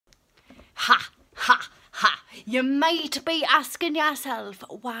Ha, ha, ha. You might be asking yourself,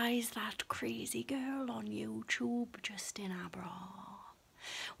 why is that crazy girl on YouTube just in a bra?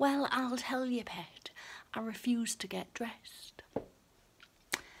 Well, I'll tell you, Pet, I refuse to get dressed.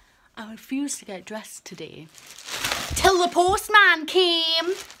 I refused to get dressed today till the postman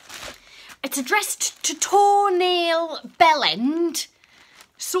came. It's addressed to toenail bellend,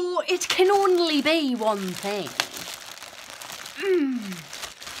 so it can only be one thing.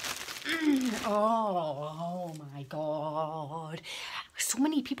 Oh my God. So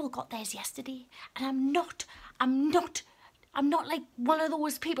many people got theirs yesterday, and I'm not like one of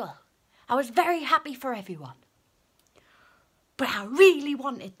those people. I was very happy for everyone, but I really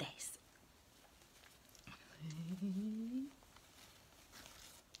wanted this.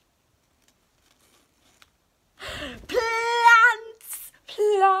 Plants,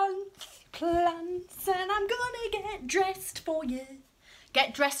 plants, plants, and I'm gonna get dressed for you.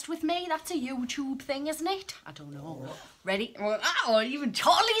 Get dressed with me, that's a YouTube thing, isn't it? I don't know. Ready? Oh, even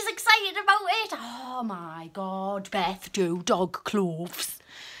Charlie's excited about it. Oh my God, Beth, do dog clothes.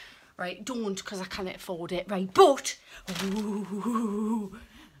 Right, don't, because I can't afford it. Right, but... Ooh.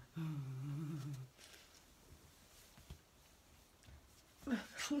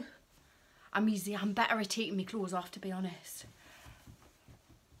 I'm easy. I'm better at taking my clothes off, to be honest.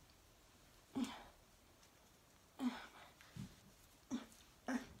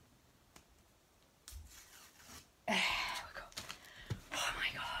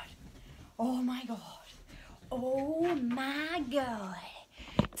 Oh my God. Oh my God.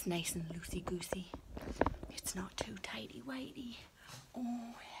 It's nice and loosey-goosey. It's not too tighty-whitey.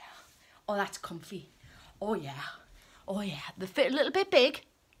 Oh yeah. Oh, that's comfy. Oh yeah. Oh yeah. They fit a little bit big,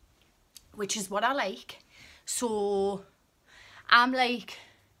 which is what I like. So I'm like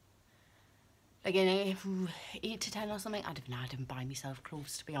an 8 to 10 or something. I didn't buy myself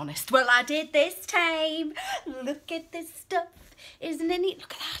clothes, to be honest. Well, I did this time. Look at this stuff. Isn't it neat?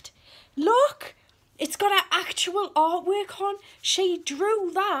 Look at that. Look. It's got an actual artwork on. She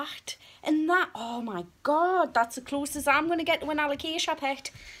drew that and that. Oh my God. That's the closest I'm going to get to an alocasia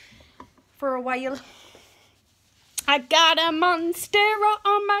pet for a while. I got a monstera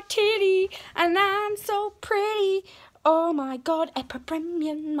on my titty and I'm so pretty. Oh my God, a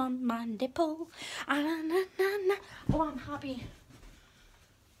premium on my nipple. Oh, I'm happy.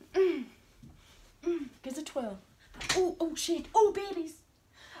 Gives a twirl. Oh shit. Oh babies.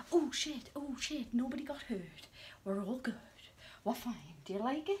 Oh shit. Nobody got hurt. We're all good. We're fine. Do you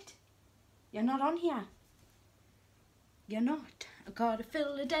like it? You're not on here. You're not. I got a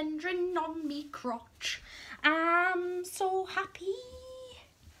philodendron on me crotch. I'm so happy.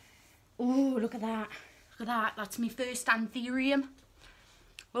 Oh, look at that. Look at that. That's my first anthurium.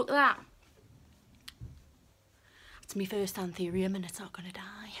 Look at that. It's my first anthurium and it's not going to die.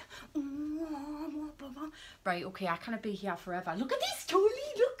 Right, okay, I can't be here forever. Look at this, Tolly,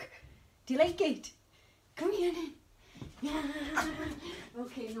 look. Do you like it? Come here then. Yeah.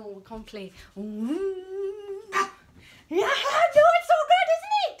 Okay, no, I can't play. Yeah, no, it's so good,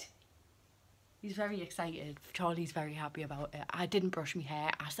 isn't it? He's very excited. Charlie's very happy about it. I didn't brush my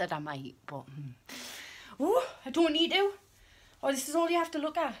hair. I said I might, but... Oh, I don't need to. Oh, this is all you have to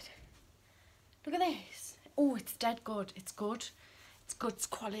look at. Look at this. Oh, it's dead good. It's good. It's good. It's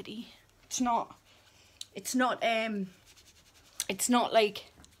quality. It's not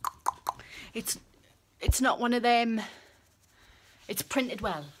like... It's not one of them... It's printed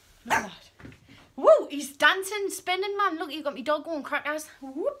well. Look at that. Woo! He's dancing, spinning, man. Look, you got me dog going crackers.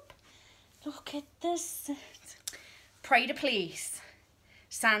 Whoop! Look at this. Pride of place.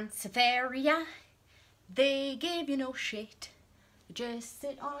 Sansevieria. They give you no shit. Just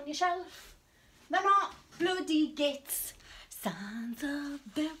sit on your shelf. They're not bloody gits.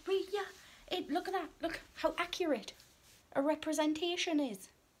 Sansevieria. Look at that. Look how accurate a representation is.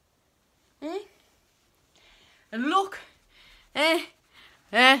 Eh? And look.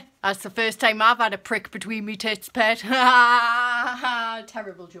 That's the first time I've had a prick between me tits, Pet.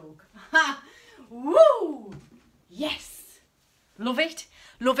 Terrible joke. Woo! Yes. Love it.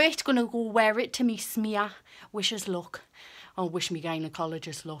 Love it. Gonna go wear it to me smear. Wish us luck. I'll wish me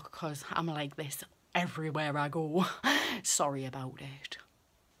gynecologist luck because I'm like this everywhere I go. Sorry about it.